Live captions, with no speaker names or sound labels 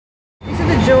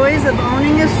joys of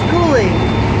owning a skoolie.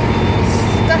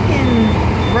 Stuck in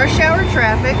rush hour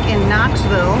traffic in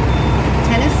Knoxville,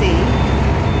 Tennessee,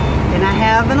 and I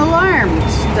have an alarm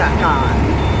stuck on.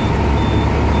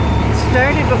 It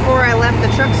started before I left the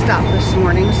truck stop this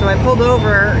morning, so I pulled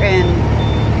over and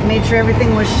made sure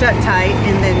everything was shut tight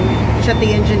and then shut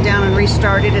the engine down and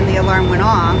restarted, and the alarm went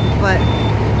off. But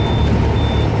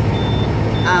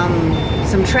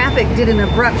some traffic did an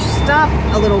abrupt stop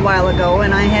a little while ago,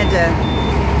 and I had to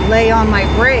lay on my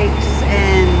brakes,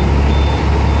 and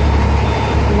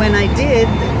when I did,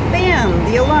 bam,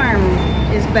 the alarm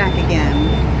is back again.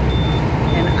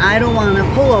 And I don't want to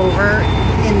pull over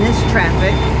in this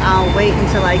traffic. I'll wait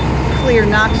until I clear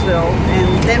Knoxville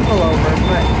and then pull over.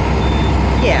 But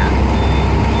yeah,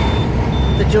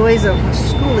 the joys of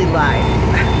skoolie life.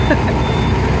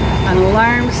 An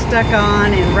alarm stuck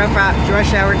on in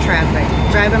rush hour traffic,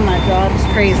 driving my dogs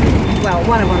crazy. Well,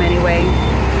 one of them anyway.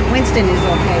 Winston is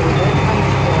okay with it.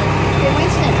 Hey,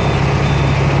 Winston,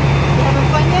 you having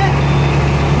fun yet?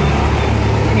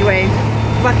 Anyway,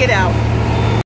 buck it out.